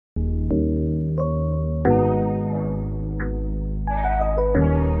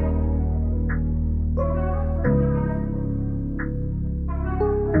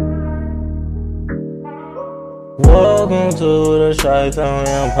Welcome to the Storytime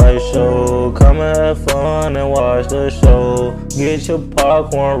Empire Show. Come and have fun and watch the show. Get your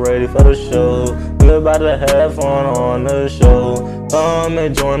popcorn ready for the show. We're about to have fun on the show. Come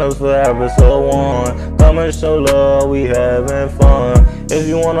and join us for episode 1. Come and show love, we having fun. If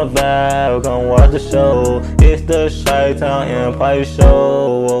you wanna vibe, come watch the show. It's the Storytime Empire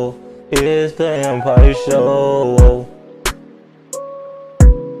Show. It's the Empire Show.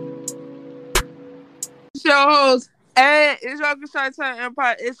 It's your host, and it's Welcome to Storytime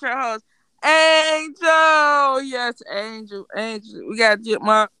Empire. It's your host, Angel. Yes, Angel. We got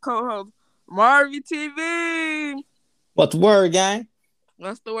my co-host, Marvy TV. What's the word, gang?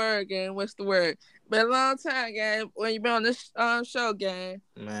 What's the word, gang? What's the word? Been a long time, gang. When you been on this show, gang?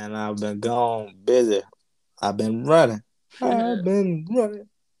 Man, I've been gone, busy. I've been running. Like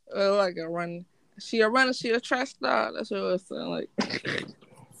a running. She a runner. She a trash star. That's what it sound like.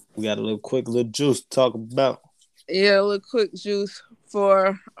 We got a little juice to talk about. Yeah, a little quick juice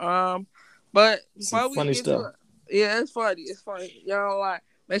for but some funny stuff. It's funny. Y'all don't like.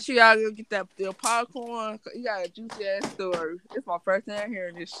 Make sure y'all go get that popcorn. You got a juicy ass story. It's my first time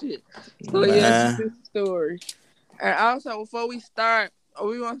hearing this shit. So yeah, juicy story. And also before we start,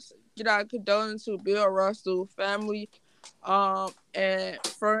 we want to get our condolences to Bill Russell family, and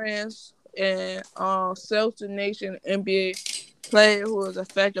friends, and Celtics Nation NBA player who was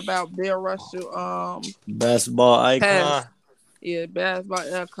affected by Bill Russell basketball icon. Passed. Yeah,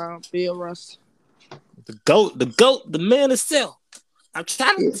 basketball icon, Bill Russell. The GOAT, the man himself. I'm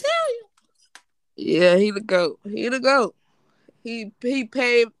trying to tell you. Yeah, he the GOAT. He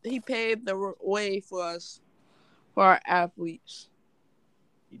paved the way for us, for our athletes.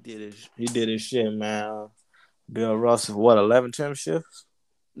 He did his shit, man. Bill Russell, what, 11 championships?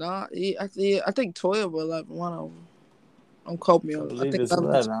 No, I think 12 or 11, one of them. I'm Kobe on. I think it's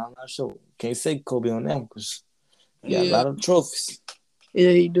 11. I'm not sure. Can't say Kobe on that because he got a lot of trophies.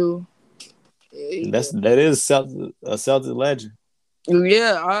 Yeah, he do. Yeah, that is a Celtic legend.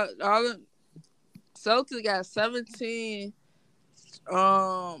 Yeah, all Celtics got 17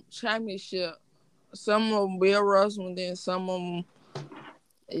 championship. Some of them Bill Russell, and then some of them,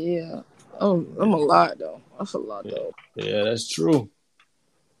 yeah. I'm a lot though. That's a lot though. Yeah, that's true.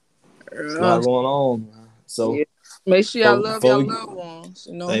 There's a lot going on, man. So. Yeah. Make sure y'all love your loved ones,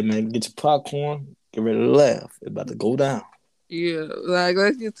 you know. Hey man, get your popcorn, get ready to laugh. It's about to go down. Yeah,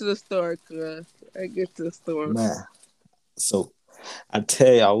 let's get to the story, cuz. Let's get to the story. Man. So I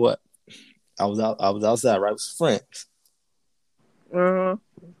tell y'all what, I was outside right with friends. Uh-huh.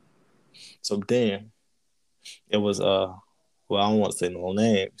 So then it was well, I don't want to say no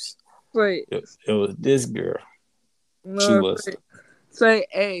names. Wait. It was this girl. No, she was say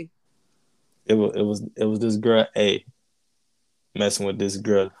A. It was this girl A messing with this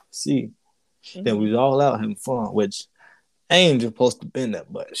girl C. Mm-hmm. Then we was all out having fun, which Angel supposed to been there,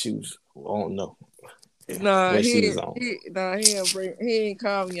 but she was, I don't know. Nah, he ain't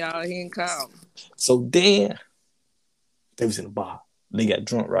calm, y'all. He ain't calm. So then they was in the bar. They got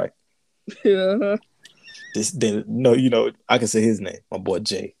drunk, right? Yeah. I can say his name, my boy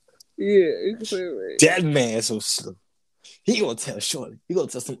Jay. Yeah, you can say it. That man so slow. He gonna tell Shorty. He gonna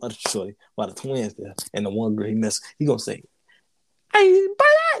tell some other Shorty about the twins there and the one girl he messed. He gonna say, "Hey,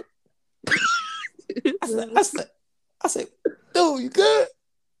 buy that." I said, "Dude, you good?"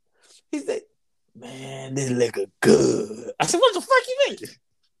 He said, "Man, this liquor good." I said, "What the fuck you mean?"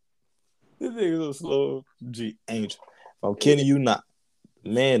 This nigga so slow. G Angel. If I'm kidding you not, the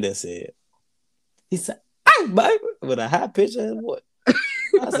man that said, he said, "Hey, baby," with a high pitch ass voice.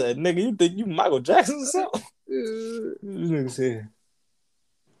 I said, "Nigga, you think you Michael Jackson or something?" This nigga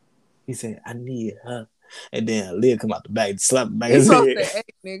said, "I need her." And then Leah come out the bag, slap the back of his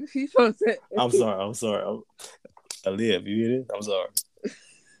head. He supposed to. I'm sorry. Aaliyah, if you hear this, I'm sorry.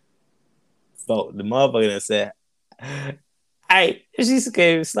 So the motherfucker that said, "Hey," she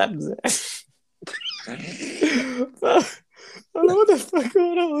came and slapped his ass. I don't know what the fuck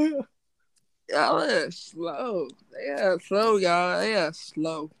going on here. Y'all are slow. They are slow, y'all. They are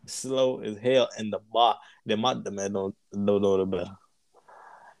slow. Slow as hell in the bar. Then my man don't know the better.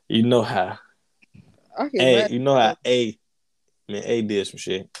 You know how. You know how A did some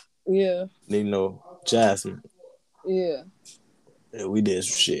shit. Yeah. Then you know Jasmine. Yeah. Yeah, we did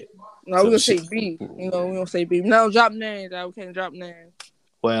some shit. No, we're gonna say B. We gonna say B. No, drop names. We can't drop names.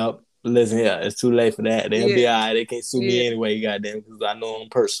 Well, listen here. It's too late for that. They'll be all right. They can't sue me anyway, goddamn, because I know them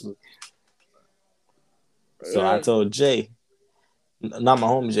personally. So I told Jay, not my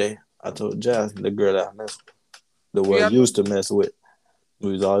homie Jay, I told Jasmine, the girl that I messed with, the one I used to mess with.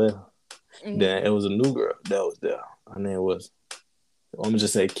 We was all there. Mm-hmm. Then it was a new girl that was there. Her name was, I'm gonna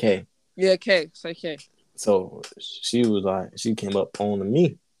just say K. Yeah, K. Say K. So she was like, she came up on to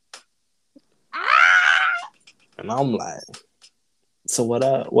me, and I'm like, so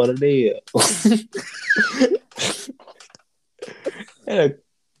what it is? and a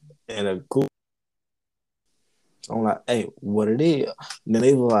and a cool. I'm like, hey, what it is? And then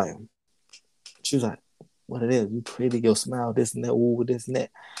they were like, she was like, what it is? You pretty, your smile, this and that, ooh, this and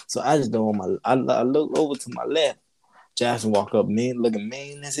that. So I just go on I look over to my left. Jackson walk up, looking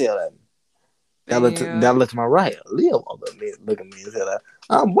mean as hell at me. That look to my right. Leo walk up, looking mean as hell at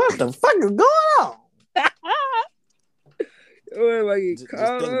me. What the fuck is going on? Just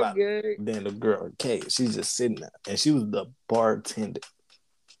think about it. Then the girl, Kate, she's just sitting there, and she was the bartender.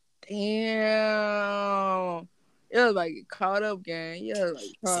 Damn. It was like caught up, gang. Yeah, like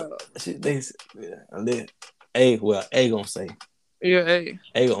caught up. A gonna say. Yeah,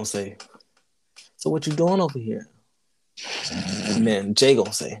 A gonna say. So what you doing over here? And then Jay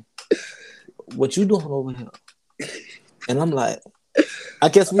gonna say, what you doing over here? And I'm like, I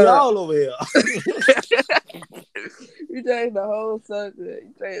guess we all over here. You changed the whole subject.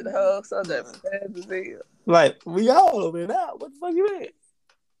 You changed the whole subject fast as hell. Like, we all over here now. What the fuck you mean?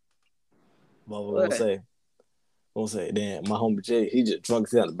 Motherfucker gonna say, damn, my homie Jay, he just drunk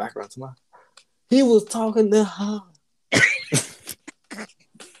as hell in the background to my. He was talking to her.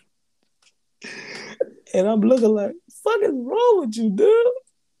 And I'm looking like, fuck is wrong with you, dude?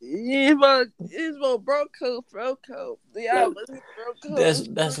 It's about bro code. Yeah,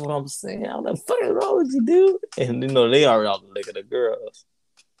 that's what I'm saying. I'm like, fuck is wrong with you, dude? And they already out looking at the girls.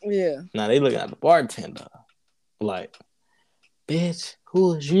 Yeah. Now they looking at the bartender. Like, bitch,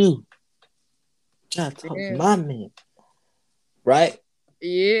 who is you? Trying to talk to my man. Right?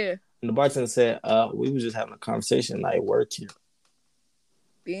 Yeah. And the bartender said, we was just having a conversation like work here.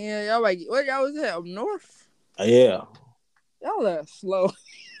 Damn, y'all like, what y'all was at? Up north? Yeah. Y'all are slow.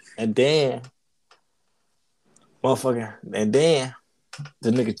 And then, the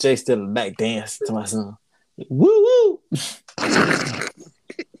nigga Jay still in the back dancing to my son. Woo woo.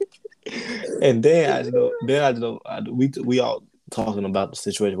 And then we all talking about the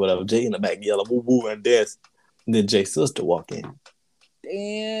situation, whatever. Jay in the back yelling woo woo and dance. And then Jay's sister walk in.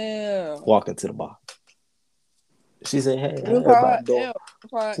 Damn. Walk into the bar. She said, hey, how everybody doing?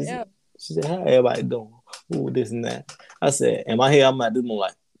 She said, how everybody doing? Ooh, this and that. I said, in my head, I'm at this moment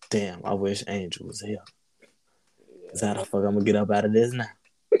like, damn, I wish Angel was here. Cause how the fuck I'm gonna get up out of this now?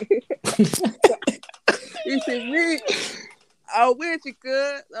 You see me? I'm with you,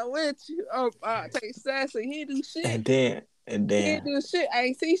 good. I'm with you. I take sassy. He do shit. And then he do shit. I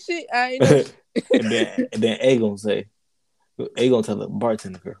ain't see shit. I ain't know shit. and then A gonna tell the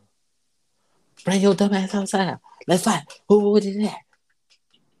bartender girl, bring your dumb ass outside. Let's fight. Who did that?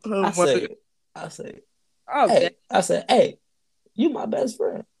 I say, hey, you my best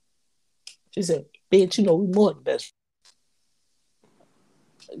friend. She said, bitch, you know we more than best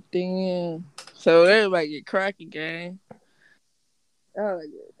friends. Damn. So everybody get cracky, gang. Oh,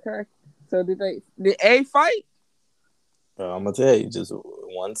 get cracky. So did A fight? I'm gonna tell you, just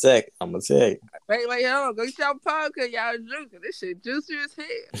 1 sec. I'm gonna tell you. Wait, hold on. Go get y'all podcast. Y'all drinking. This shit juicy as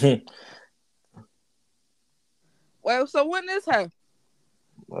hell. Well, so when this happen?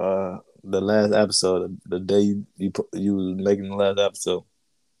 The last episode, the day you was making the last episode.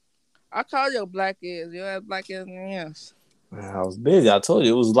 I called your black ass. You had black ass in your ass. I was busy. I told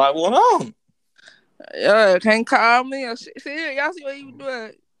you it was a lot going on. Yeah, can't call me. See, y'all see what you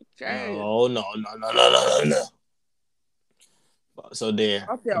doing? No. So then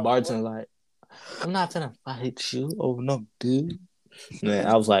the bartender like, I'm not gonna fight you over no dude. And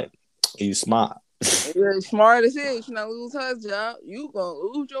I was like, you smart. Yeah, smart as hell. You not lose her job. You gonna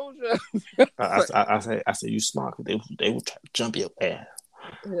lose your job. I said you smart because they will try to jump your ass.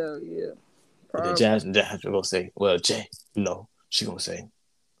 Hell yeah. And then Jasmine gonna say, well, Jay, she gonna say,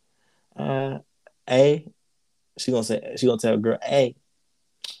 A, she gonna tell a girl, hey,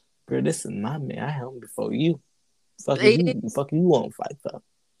 girl, this is my man. I had him before you. Fuck you won't fight for.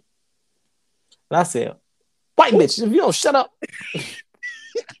 And I said, white bitch, if you don't shut up.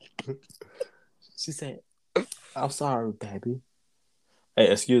 She said, I'm sorry, baby.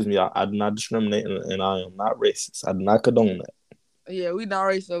 Hey, excuse me, I do not discriminate and I am not racist. I do not condone that. Yeah, we not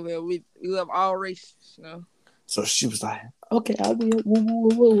racist over here. We love all races, you know. So she was like, okay, I will.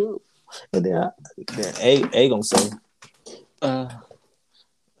 Woo. And then A gonna say, well,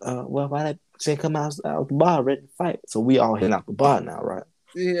 why that shit come out the bar ready to fight? So we all heading out the bar now, right?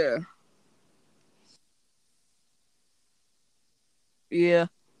 Yeah. Yeah.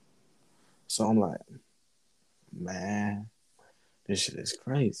 So I'm like, man, this shit is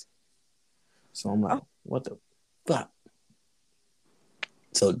crazy. So I'm like, what the fuck?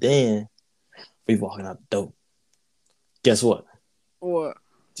 So then We walking out the door. Guess what? What?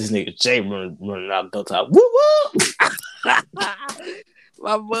 This nigga Jay running out the door. Top. Woo woo!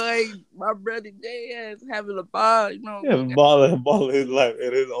 My boy, my brother Jay is having a ball. You know, Yeah, balling his life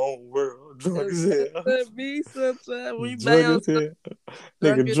in his own world. Drunk as hell. Me sometimes we Drunk bang as hell.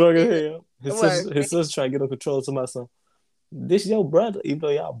 drunk Nigga as drunk as hell. hell. What? His sister trying to get on control to my son. This your brother, even though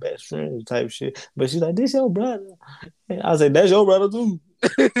y'all best friends type shit. But she's like, this your brother. And I said, that's your brother too.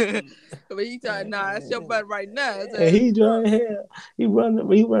 But he trying, nah, that's your butt right now. And he drunk as hell. He run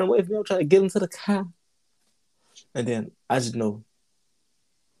away from me. I'm trying to get him to the car. And then I just know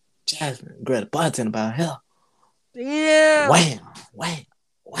Jasmine grabbed the bartender by her hair. Yeah. Wham, wham,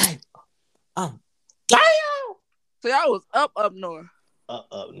 wham. Damn. So y'all was up north.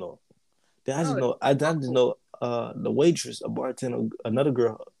 Up north. Then I just know the waitress, a bartender, another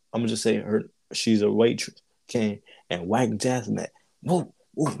girl, I'm gonna just say she's a waitress, came and whacked Jasmine at. Whoa.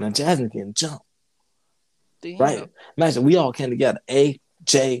 Now Jasmine can jump. Damn. Right? Imagine we all came together. A,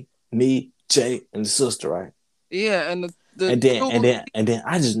 J, me, Jay, and the sister, right? Yeah, and and then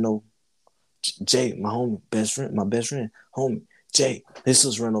I just know Jay, my homie, my best friend, homie, Jay, his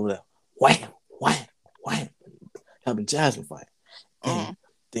sister run over there. Wham, wham, wham. Helping Jasmine fight.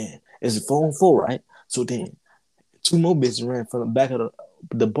 Then it's a 4-on-4, right? So then 2 more bitches ran from the back of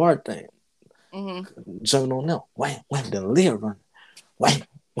the bar thing. Jumping on them. Wham, wham. Then Leah running. Wham,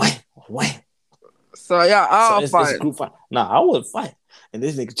 wham, wham. So y'all all it's fight. It's a group fight. Nah, I wouldn't fight. And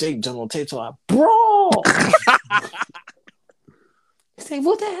this nigga Jake jumped on tape, so I, bro. He said,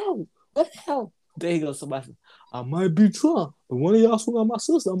 what the hell? What the hell? There he goes, somebody said, I might be drunk, but one of y'all swung on my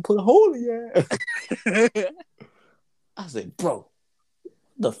sister, I'm put a hole in your ass. I said, bro, what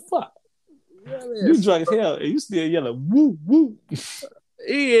the fuck? Yeah, you drunk as hell and you still yelling, woo, woo.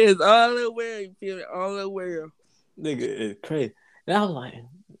 He is all the way. You feel it all the way. Nigga, it's crazy. And I was like,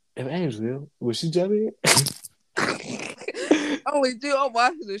 if Angel, would she jump in? Only do I'm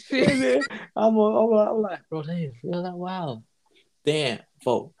watching the shit. I'm like, bro, damn, feel that wow. Damn,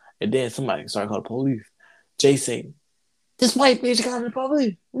 folk. And then somebody started calling the police. Jay said, this white bitch got the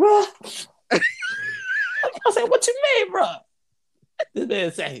police, bro. I said, what you mean, bro? This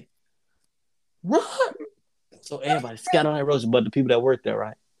man say, what? So everybody scattered on that road, but the people that worked there,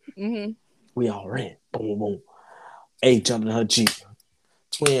 right? We all ran. Boom, boom, boom. A jumped in her Jeep.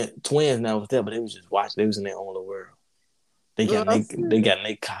 Twins now was there, but they was just watching. They was in their own little world. They got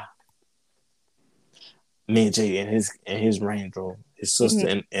their car. Me and Jay in his Range Rover, his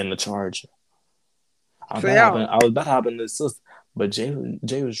sister in the Charger. I was about to hop in the sister, but Jay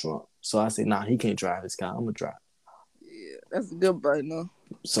was drunk. So I said, nah, he can't drive his car. I'm gonna drive. Yeah, that's a good bite, no.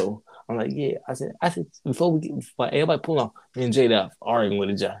 So I'm like, yeah. I said before everybody pull off, me and Jay that arguing with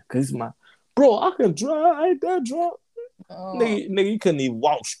each other. Cause he's my bro, I can drive, I ain't that drunk. Nigga, you couldn't even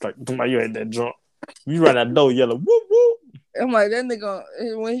walk straight. You ain't that drunk. You run that door yelling, whoop whoop. I'm like, that nigga,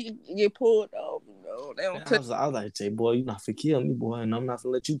 when he get pulled off, they don't I was like, Jay, boy, you not finna kill me, boy, and I'm not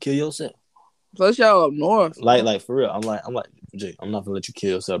gonna let you kill yourself. Plus y'all up north. Like for real. I'm like, Jay, I'm not gonna let you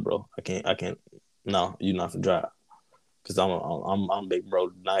kill yourself, bro. I can't. No, you not finna drive. Cause I'm big bro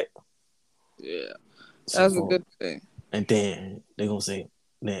tonight. Yeah. That's a good thing. And then they gonna say,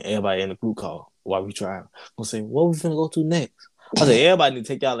 then everybody in the group call while we drive. Gonna say, what we finna go to next? I said, everybody need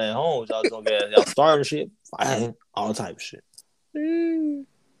to take y'all at home. Y'all gonna get y'all starting shit, fighting, all type of shit.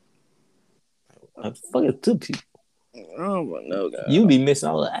 Like, fuck it, 2 people. Oh my no, God. You be missing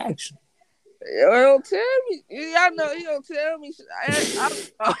all the action. Yo, don't tell me. Y'all know he don't tell me.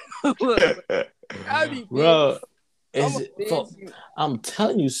 I be bro. I'm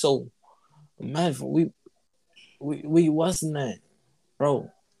telling you, so man, we what's in that, bro?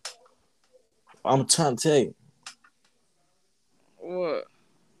 I'm trying to tell you. What?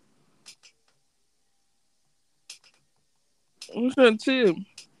 I'm trying to tell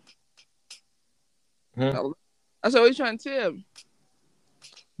him. I said, what you trying to tell me?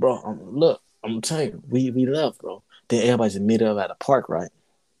 Bro, look, I'm telling you, we left, bro. Then everybody just meet up at a park, right?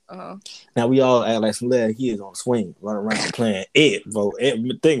 Now we all act like some little kids on swing, running around playing it, bro.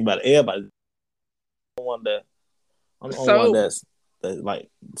 Think about it, everybody. I'm the one that's like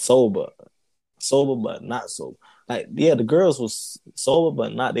sober but not sober. Like, yeah, the girls was sober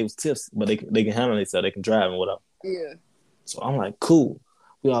but not. They was tips, but they can handle themselves. They can drive and whatever. Yeah. So I'm like, cool.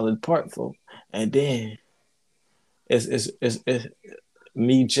 We all in the park, folks. And then it's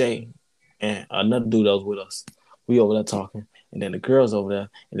me, Jay, and another dude that was with us. We over there talking, and then the girls over there,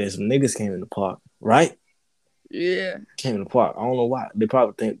 and then some niggas came in the park, right? Yeah. Came in the park. I don't know why. They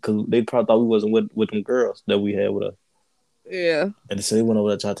probably thought we wasn't with them girls that we had with us. Yeah. And so they went over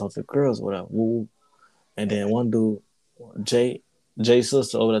there trying to talk to the girls, whatever. Woo. And then one dude, Jay Jay's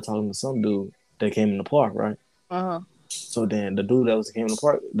sister over there talking to some dude that came in the park, right? Uh-huh. So then the dude that came in the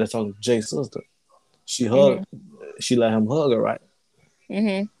park that's talking to Jay's sister, she Mm-hmm. she let him hug her, right?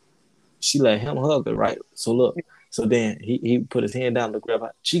 Mm-hmm. She let him hug her, right? So look, so then he put his hand down to grab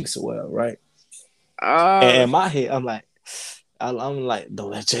her cheeks or whatever, right? And Oh. in my head, I'm like,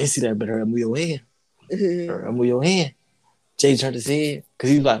 don't let Jay see that, better move your hand. Or move your hand. Jay turned his head because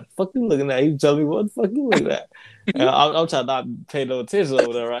he was like, fuck you looking at? He was telling me, what the fuck you looking at? And I'm trying not to pay no attention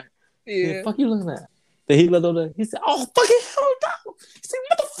over there, right? Yeah, Yeah. fuck you looking at? Then he looked over there. He said, oh, fucking hell no. He said,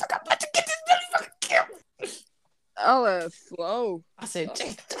 motherfucker, I'm about to get this really fucking killed. Oh, that's slow. I said,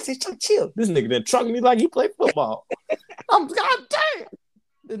 Jay, chill. This nigga then trucked me like he played football. I'm goddamn.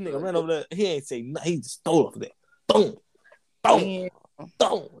 This nigga ran over there. He ain't say nothing. He just stole off there. Boom. Boom. Damn.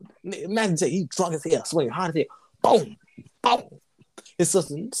 Boom. Imagine Jay, he drunk as hell, swinging hard as hell. Boom. Boom. His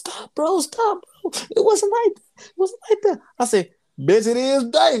sister, stop, bro. It wasn't like that. It wasn't like that. I said, bitch, it is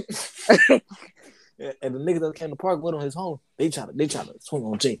day. And the nigga that came to the park with on his home, they try to swing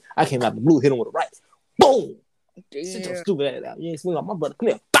on Jay. I came out the blue, hit him with a right. Boom. Sit your stupid ass out. You ain't swing on my brother.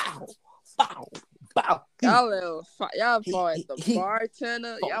 Clear. Bow. Bow. Bow. Y'all fought at the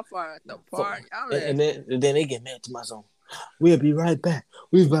bartender. Y'all fought at the park. And then they get mad to my son. We'll be right back.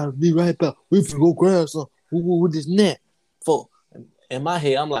 We about to be right back. We finna go grab some. With this net. In my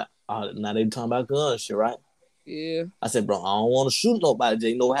head, I'm like, oh, now they talking about guns shit, right? Yeah. I said, bro, I don't want to shoot nobody.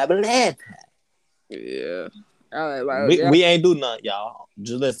 Jay, know what happened last time. Yeah. We ain't do nothing, y'all.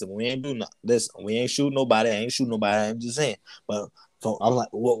 Just listen, we ain't do nothing. Listen, we ain't shoot nobody. I ain't shoot nobody. I'm just saying. But I'm like,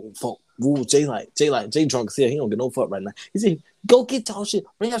 whoa, Jay drunk as hell. He don't get no fuck right now. He said, go get y'all shit.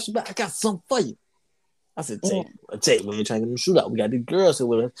 Bring y'all shit back. I got something for you. I said, Jay, we ain't trying to get them shoot out. We got these girls here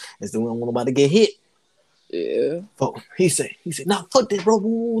with us. And so we don't want nobody to get hit. Yeah. He said, nah, fuck this,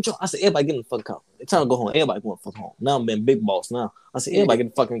 bro. I said, everybody get in the fucking car. It's time to go home. Everybody going to fuck home. Now I'm being big boss now. I said, everybody get in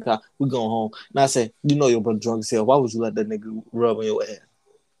the fucking car. We going home. Now I said, you know your brother drunk as hell. Why would you let that nigga rub on your ass?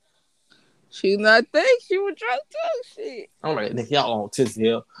 She not think she was drunk too. Shit. All right, nigga, y'all on tits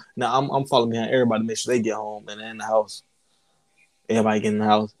hell. Now I'm following behind everybody to make sure they get home and they're in the house. Everybody get in the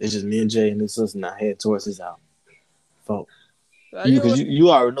house. It's just me and Jay and his sister now head towards his house. Folk. You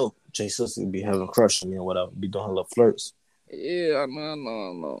already know Jay's sister be having a crush on me or whatever, be doing her little flirts. Yeah, I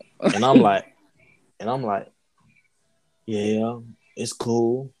know. And I'm like, yeah, it's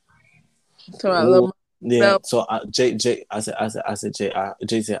cool. Yeah. So Jay said,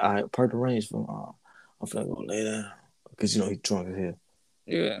 I parked the range for I'm finna go lay down. Cause you know he drunk as hell.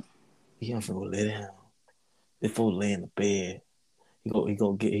 Yeah. I'm finna go lay down. Before lay in the bed, he go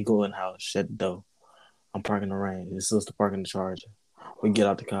in the house, shut the door. I'm parking the range. His sister parking the Charger. We get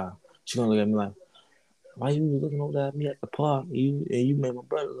out the car. She gonna look at me like, why you looking over there at me at the park? You made my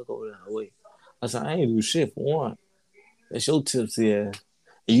brother look over there. Wait. I said, I ain't do shit for one. That's your tipsy ass.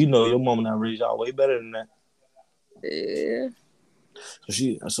 And you know your mama not raised y'all way better than that. Yeah.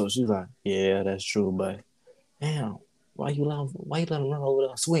 So she's like, yeah, that's true, but damn, why you let him run over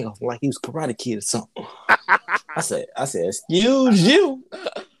there and swing off like he was Karate Kid or something? I said, excuse you.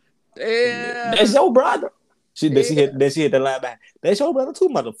 Yeah. That's your brother. Then she hit the line back. That's your brother too,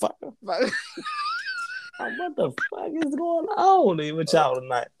 motherfucker. What the fuck is going on with y'all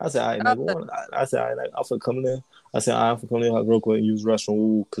tonight? I said, all right, nigga. I said, all right, I'm finna come in. I said, all right, I'm finna come in real quick and use the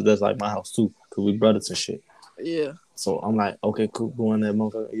restroom, because that's like my house too, because we brothers and shit. Yeah. So I'm like, okay, cool. Go in there,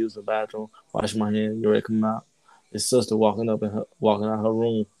 motherfucker, use the bathroom, wash my hands, you ready to come out. His sister walking out her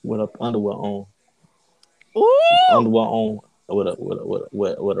room with her underwear on. Ooh! Underwear on with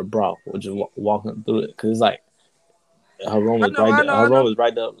a bra, just walking through it, cause it's like her room is Her room is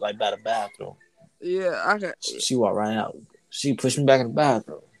right there, like by the bathroom. Yeah, I got. She walked right out. She pushed me back in the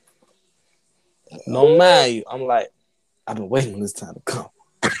bathroom. No mind you, I'm like, I've been waiting for this time to come.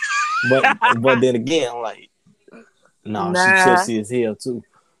 but then again, I'm like, nah. She tipsy as hell too.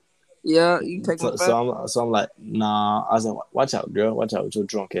 Yeah, you take it back. So I'm like, nah. I said, watch out, girl. Watch out with your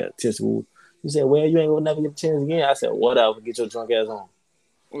drunk ass. Tipsy. You said, well, you ain't gonna never get a chance again. I said, whatever. Get your drunk ass on.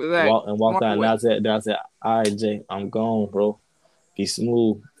 Walk down. And I said, all right, Jay, I'm gone, bro. Be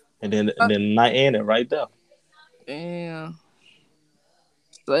smooth. And then the night ended right there. Damn.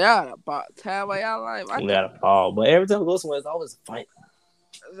 So y'all had about time of y'all life. We had a ball, but every time we go somewhere, it's always a fight.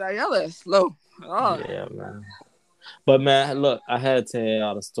 Like, y'all that slow. Oh. Yeah, man. But man, look, I had to tell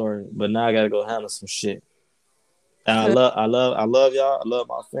y'all the story, but now I gotta go handle some shit. And I love y'all. I love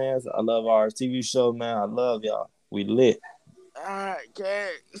my fans. I love our TV show, man. I love y'all. We lit. All right, okay.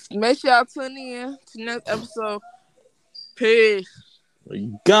 Make sure y'all tune in to the next episode. Peace.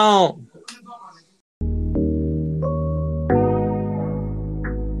 We gone.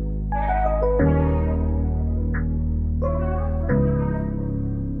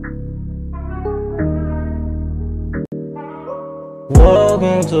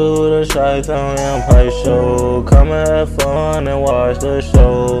 Welcome to the Storytime Empire Show. Come and have fun and watch the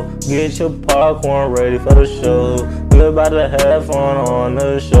show. Get your popcorn ready for the show. We're about to have fun on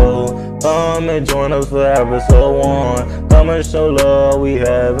the show. Come and join us for episode 1. Come and show love, we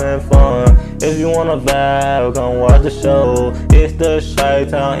having fun. If you wanna vibe, come watch the show. It's the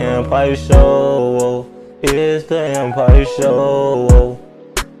Storytime Empire Show. It's the Empire Show.